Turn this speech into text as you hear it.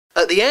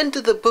At the end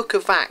of the book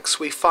of Acts,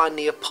 we find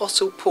the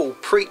Apostle Paul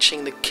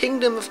preaching the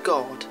kingdom of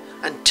God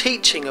and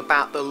teaching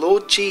about the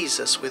Lord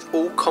Jesus with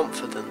all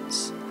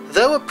confidence.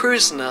 Though a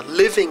prisoner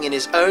living in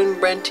his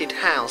own rented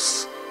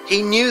house,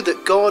 he knew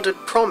that God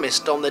had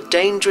promised on the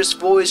dangerous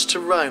voyage to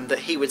Rome that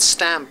he would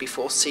stand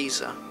before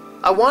Caesar.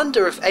 I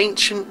wonder if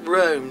ancient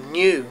Rome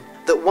knew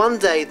that one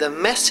day the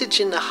message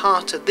in the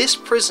heart of this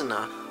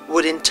prisoner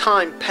would in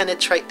time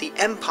penetrate the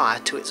empire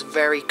to its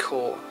very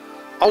core.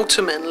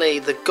 Ultimately,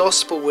 the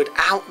gospel would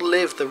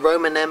outlive the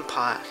Roman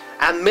Empire,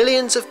 and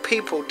millions of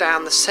people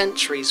down the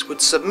centuries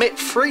would submit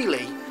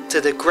freely to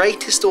the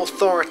greatest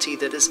authority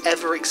that has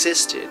ever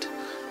existed.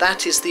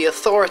 That is the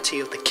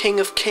authority of the King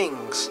of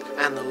Kings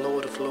and the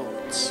Lord of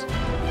Lords.